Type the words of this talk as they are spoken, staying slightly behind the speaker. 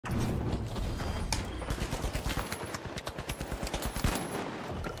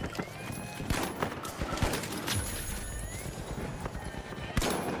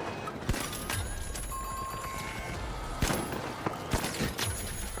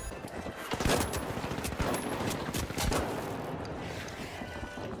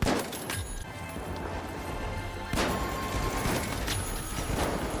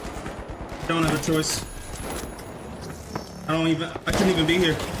Don't have a choice. I couldn't even be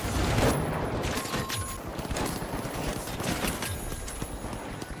here.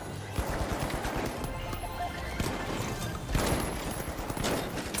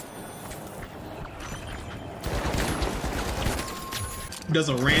 Does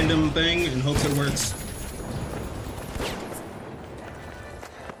a random thing and hopes it works.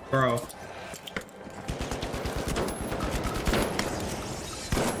 Bro.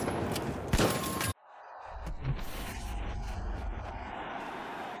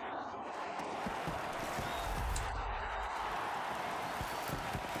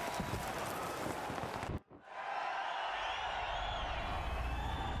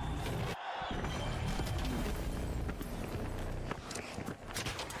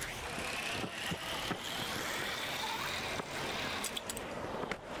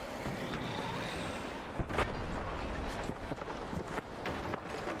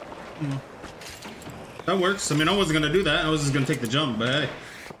 That works. I mean, I wasn't gonna do that. I was just gonna take the jump, but hey.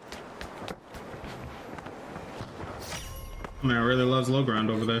 I mean, I really loves low ground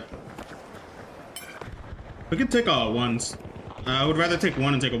over there. We could take all ones. I would rather take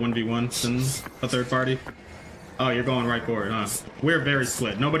one and take a 1v1 than a third party. Oh, you're going right for it, huh? We're very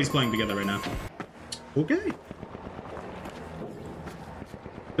split. Nobody's playing together right now. Okay.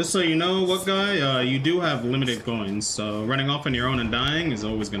 Just so you know, what guy, you do have limited coins, so running off on your own and dying is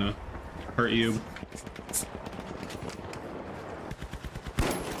always gonna hurt you.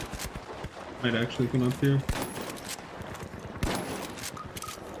 Might actually come up here.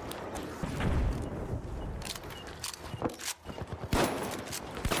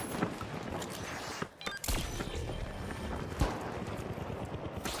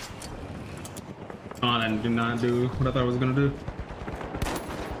 Oh, that did not do what I thought I was gonna do.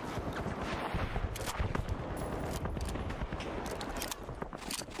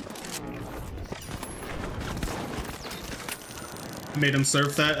 Made him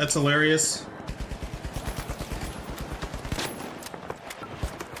surf that. That's hilarious.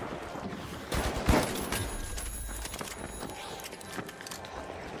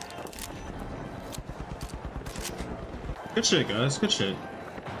 Good shit, guys. Good shit.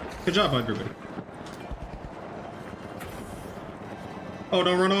 Good job, everybody. Oh,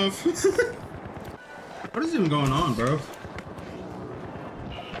 don't run off. What is even going on, bro?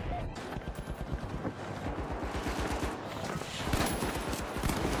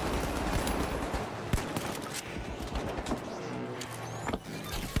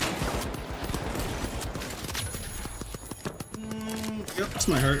 Yep, this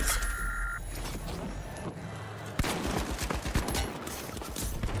might hurt.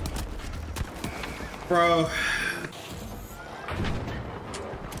 Bro.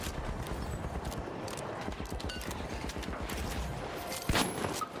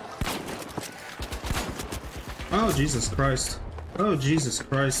 Oh, Jesus Christ. Oh, Jesus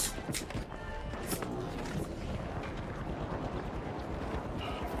Christ.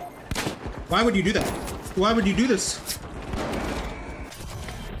 Why would you do that? Why would you do this?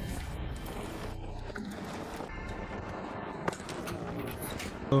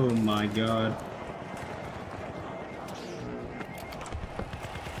 Oh my God.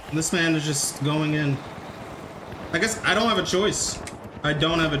 This man is just going in. I guess I don't have a choice. I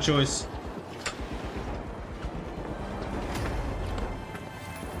don't have a choice.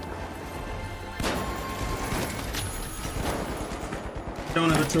 Don't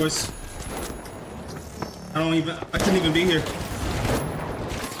have a choice. I shouldn't even be here.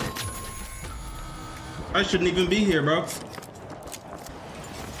 I shouldn't even be here, bro.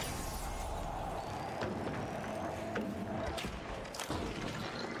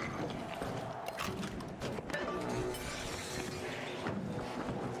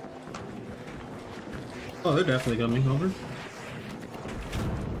 Oh, they're definitely coming over.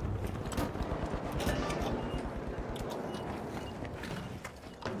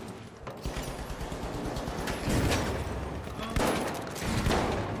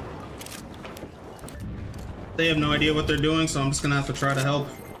 They have no idea what they're doing, so I'm just gonna have to try to help,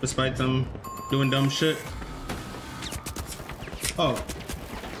 despite them doing dumb shit. Oh.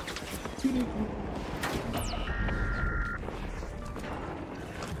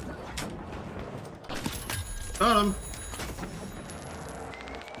 Got him.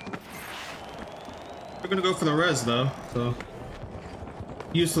 They're gonna go for the res though, so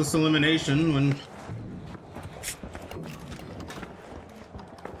useless elimination when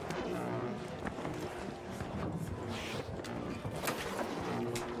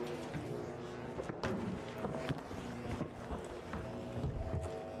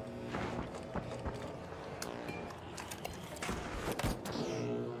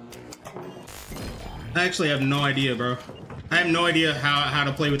I actually have no idea, bro. I have no idea how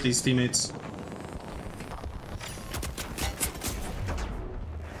to play with these teammates.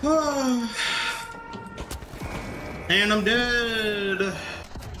 And I'm dead.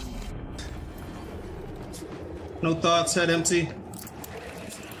 No thoughts, head empty.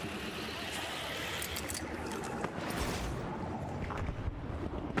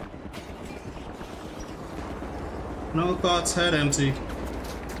 No thoughts, head empty.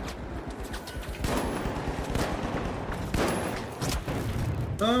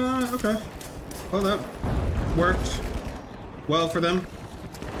 Okay. Well, that worked well for them.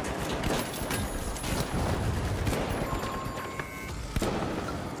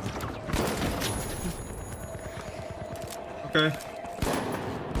 Okay.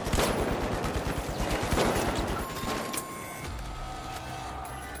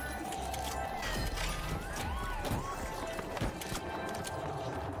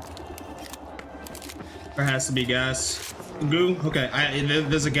 There has to be gas. Goo? Okay,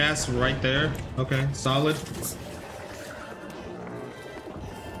 there's a gas right there. Okay, solid.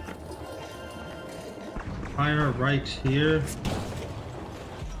 Fire right here.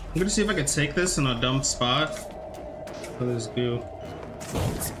 I'm gonna see if I can take this in a dump spot. Oh, there's goo.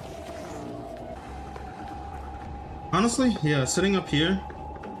 Honestly, yeah, sitting up here.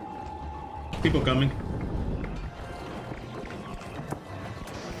 People coming.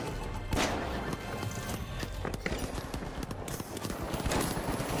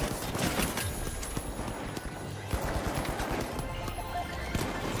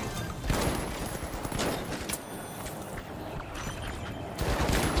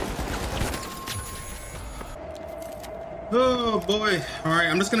 Oh boy. Alright,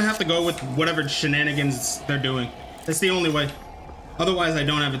 I'm just gonna have to go with whatever shenanigans they're doing. That's the only way. Otherwise, I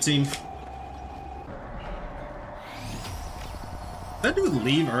don't have a team. Did that dude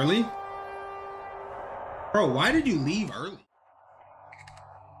leave early? Bro, why did you leave early?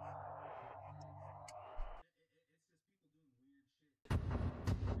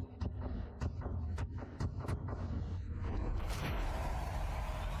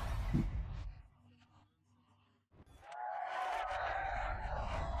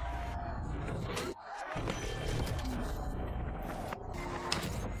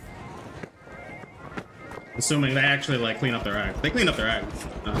 Assuming they actually like clean up their act. They clean up their act.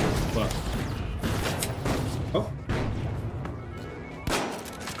 But... oh.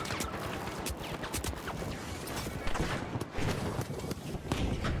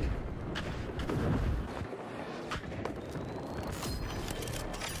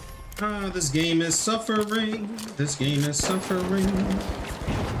 This game is suffering. This game is suffering.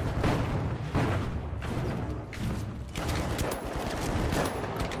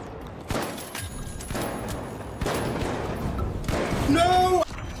 No!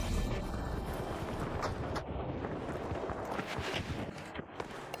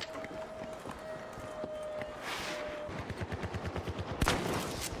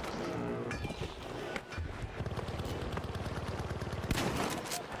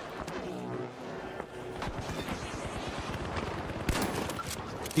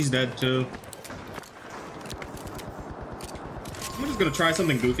 He's dead too. I'm just gonna try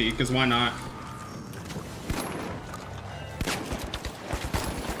something goofy, because why not?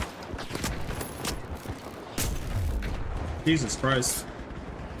 Jesus Christ.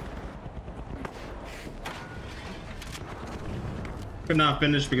 Could not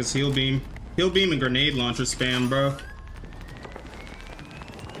finish because heal beam. Heal beam and grenade launcher spam, bro.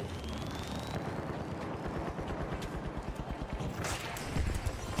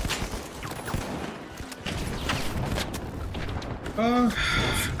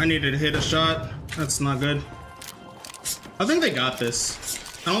 I needed to hit a shot. That's not good. I think they got this.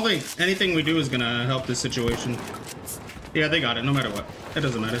 I don't think anything we do is gonna help this situation. Yeah, they got it, no matter what. It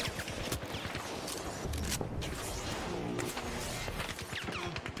doesn't matter.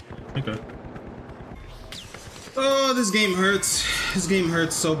 Okay. Oh, this game hurts. This game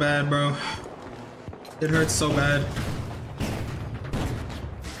hurts so bad, bro. It hurts so bad.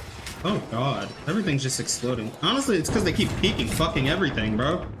 Oh god, everything's just exploding. Honestly, it's because they keep peeking fucking everything,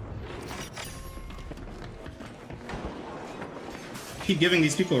 bro. Keep giving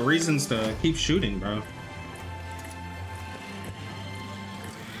these people reasons to keep shooting, bro.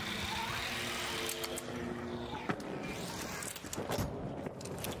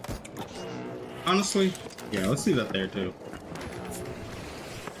 Honestly, yeah, let's leave that there too.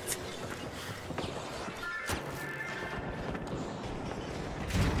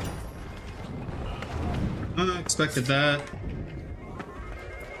 I expected that.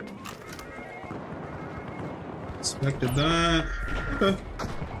 Expected that. Okay.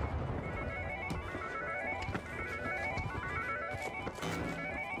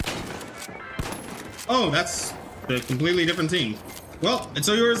 Oh, that's a completely different team. Well, it's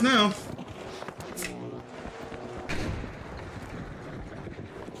all yours now.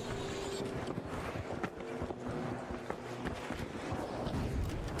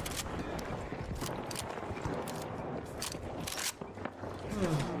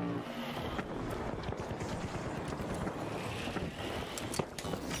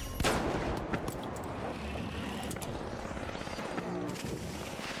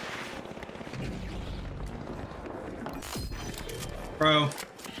 Bro.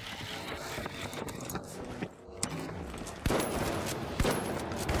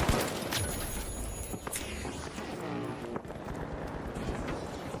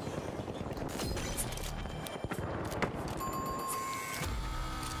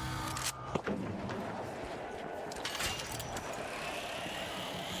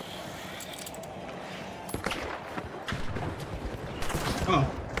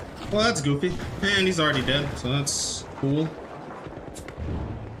 Oh. Well, that's goofy. And he's already dead, so that's cool.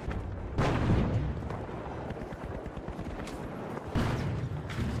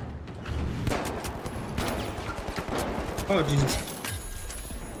 Oh, Jesus.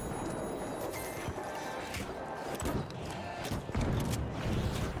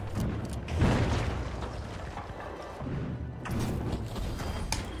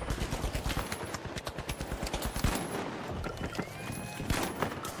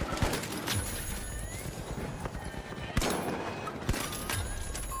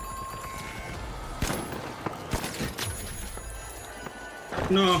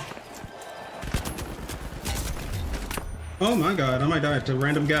 No. Oh my god, I might die to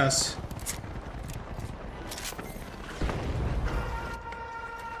random gas.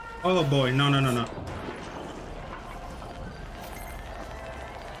 Oh boy, no, no, no, no.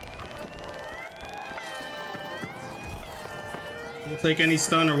 We'll take any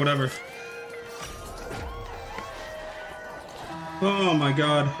stun or whatever. Oh my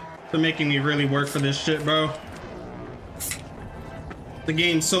god. They're making me really work for this shit, bro. The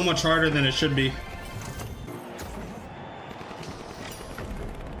game's so much harder than it should be.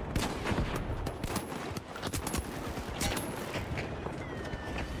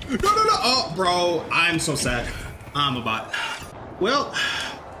 No, no, no! Oh, bro, I'm so sad. I'm a bot. Well,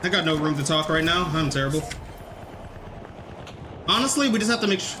 I got no room to talk right now. I'm terrible. Honestly, we just have to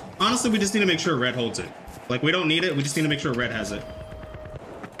make sure. Honestly, we just need to make sure red holds it. Like, we don't need it. We just need to make sure red has it.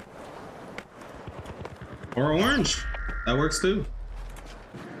 Or orange. That works too.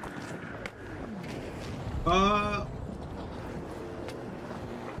 I'm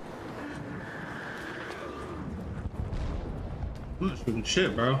not shooting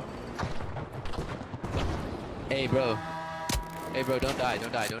shit, bro. Hey, bro. Hey, bro, don't die,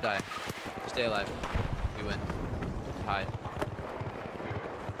 don't die, don't die. Stay alive. We win. Hide.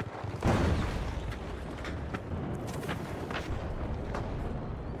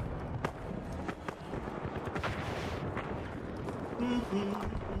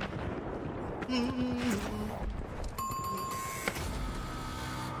 I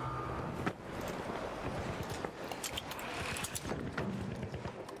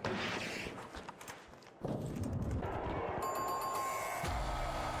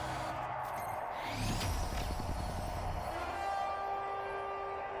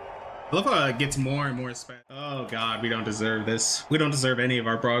love how it gets more and more spam. Oh god, we don't deserve this. We don't deserve any of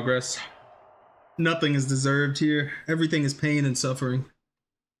our progress. Nothing is deserved here. Everything is pain and suffering.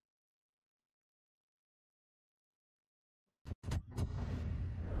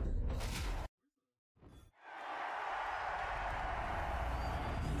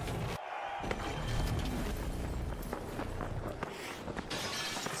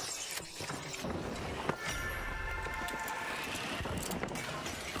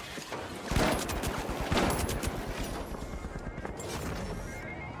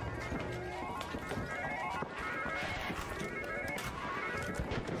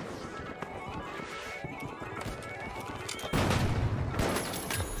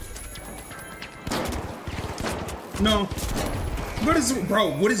 No. What is,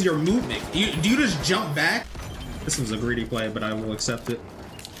 bro, what is your movement? Do you just jump back? This was a greedy play, but I will accept it.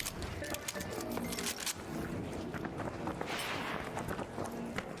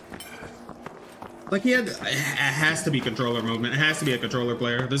 Like, it has to be controller movement. It has to be a controller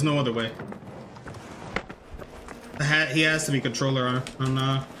player. There's no other way. He has to be controller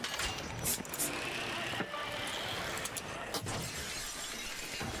on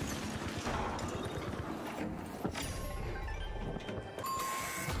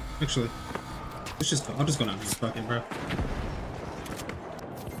Actually, let's just go. I'll just go down here. Fuck it, bro.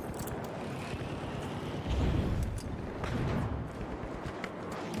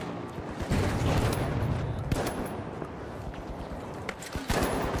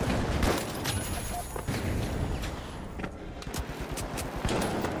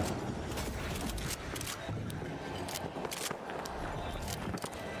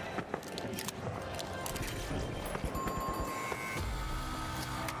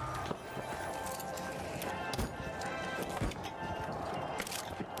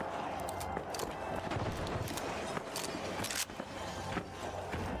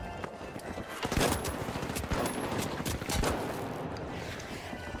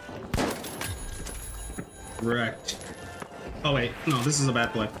 Wrecked. Oh wait, no, this is a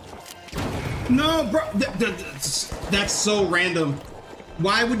bad play. No, bro, that's so random.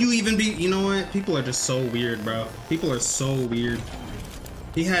 Why would you even be? You know what? People are just so weird, bro. People are so weird.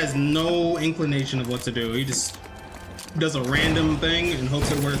 He has no inclination of what to do. He just does a random thing and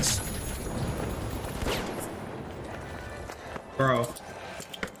hopes it works. Bro.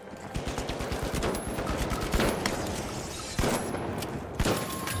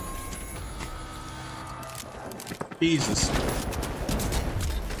 Jesus.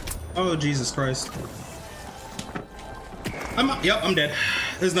 Oh, Jesus Christ. Yep, I'm dead.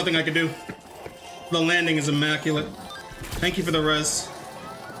 There's nothing I can do. The landing is immaculate. Thank you for the res.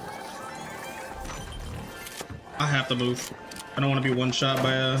 I have to move. I don't want to be one shot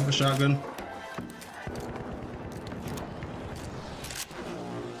by a shotgun.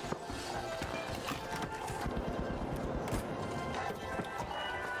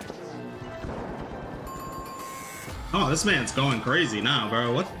 Oh, this man's going crazy now,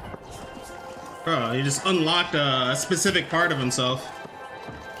 bro. What? Bro, he just unlocked a specific part of himself.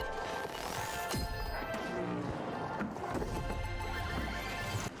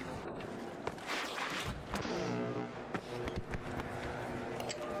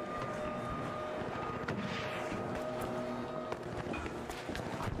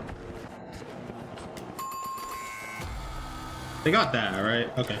 They got that,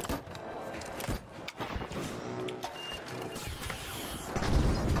 right? Okay.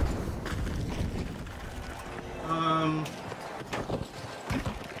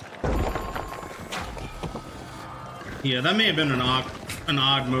 Yeah, that may have been an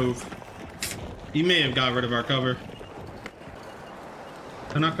odd move. He may have got rid of our cover.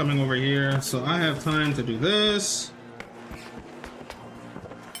 They're not coming over here, so I have time to do this.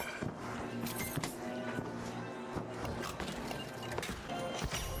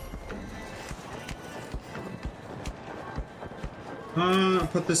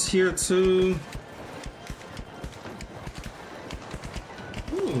 Put this here too.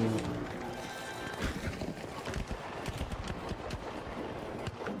 Ooh.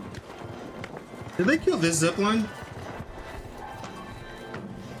 Did they kill this zipline?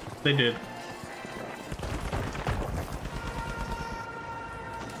 They did.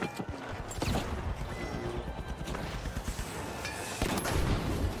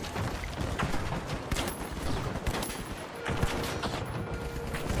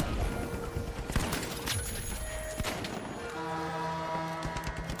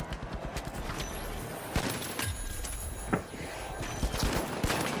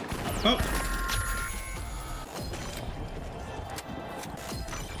 Oh.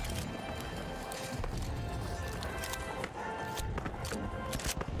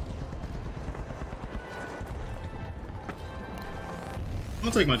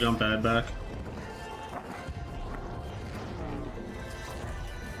 I'll take my jump pad back.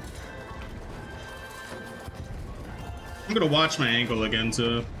 I'm gonna watch my ankle again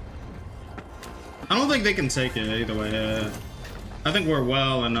too. I don't think they can take it either way. I think we're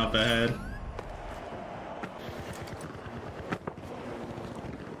well enough ahead.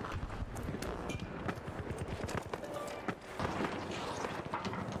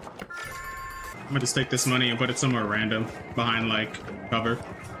 I'm gonna just take this money and put it somewhere random behind like cover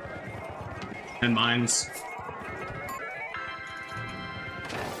and mines.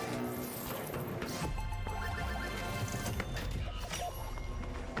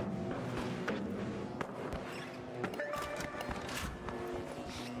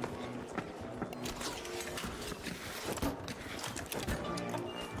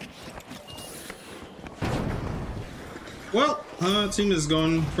 Well, team is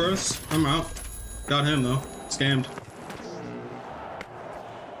going for us. I'm out. Got him though. Scammed.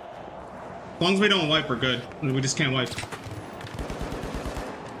 As long as we don't wipe, we're good. We just can't wipe.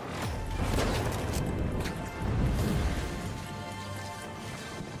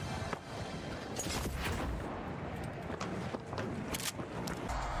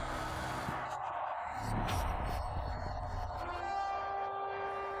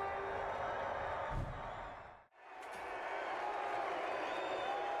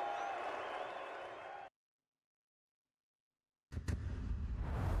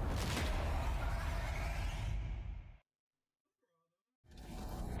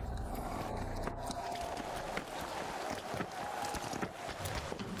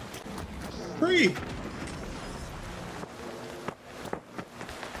 Free!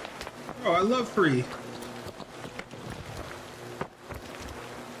 Oh, I love free.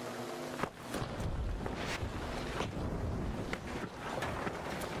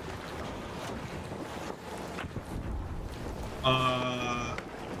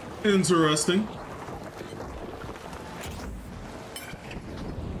 Interesting.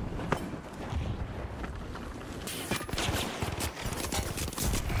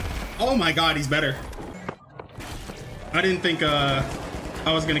 Oh my god, he's better. I didn't think I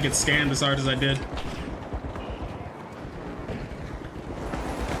was gonna get scammed as hard as I did.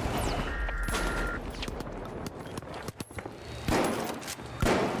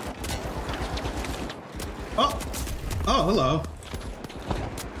 Oh, oh, hello.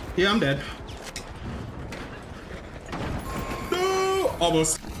 Yeah, I'm dead. No,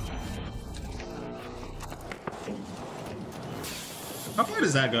 almost. How far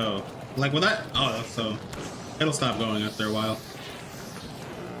does that go? Like, will that? Oh, so it'll stop going after a while.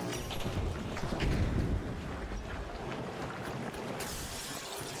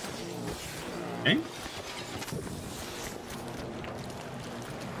 Okay.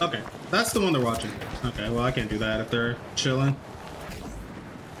 Okay, that's the one they're watching. Okay, well, I can't do that if they're chilling.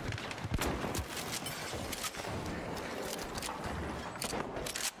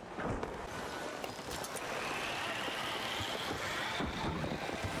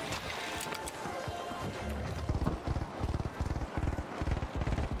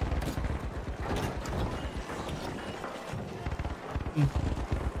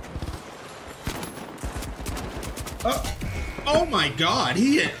 Oh, oh my god,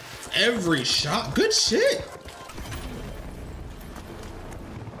 he hit every shot. Good shit.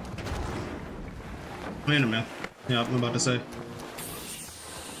 Wait a minute. Yeah, I'm about to say.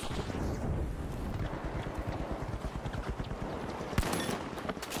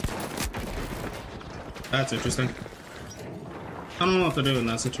 That's interesting. I don't know what to do in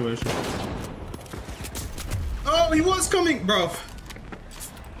that situation. Oh, he was coming, bro.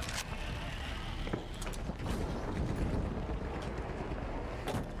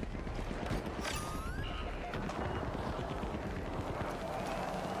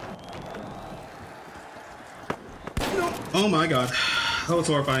 Oh my god, that was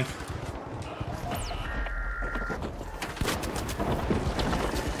horrifying.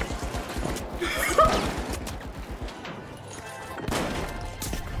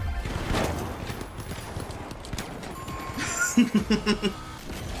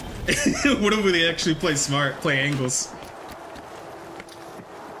 What if we actually play smart, play angles?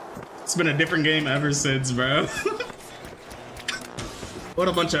 It's been a different game ever since, bro. What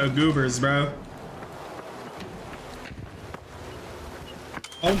a bunch of goobers, bro.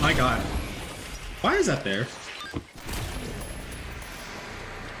 Oh my god. Why is that there?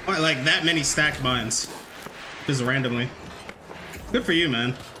 Why, like, that many stacked mines? Just randomly. Good for you,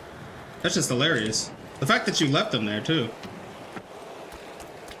 man. That's just hilarious. The fact that you left them there, too.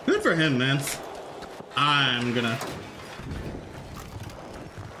 Good for him, man. I'm gonna...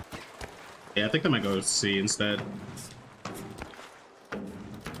 Yeah, I think I might go C instead.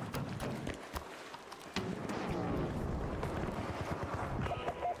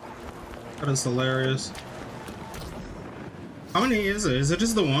 That is hilarious. How many is it? Is it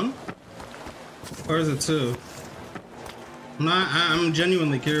just the one? Or is it two? I'm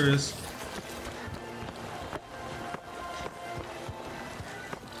genuinely curious.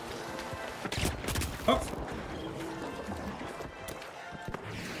 Oh.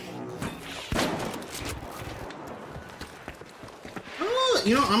 Oh,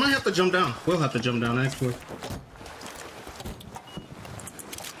 you know, I might have to jump down. We'll have to jump down, actually.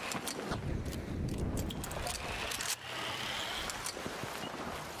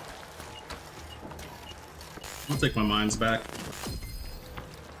 I'll take my mines back.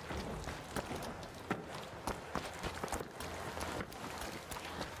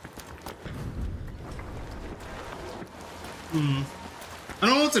 I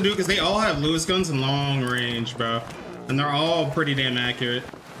don't know what to do because they all have Lewis guns and long range, bro. And they're all pretty damn accurate.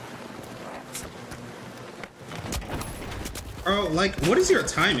 Bro, like, what is your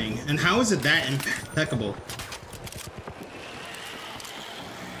timing? And how is it that impeccable?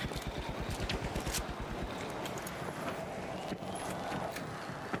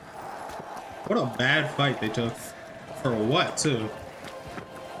 What a bad fight they took. For what, too?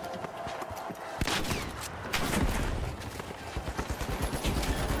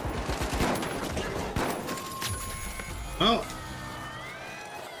 Well.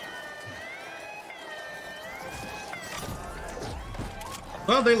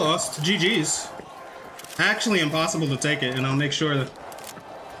 Well, they lost. GG's. Actually impossible to take it, and I'll make sure that...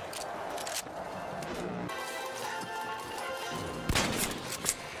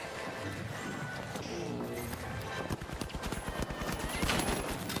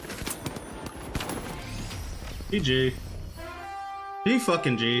 GG. G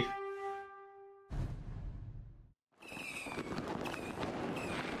fucking G.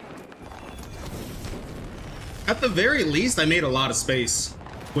 At the very least, I made a lot of space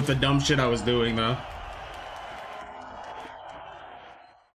with the dumb shit I was doing, though.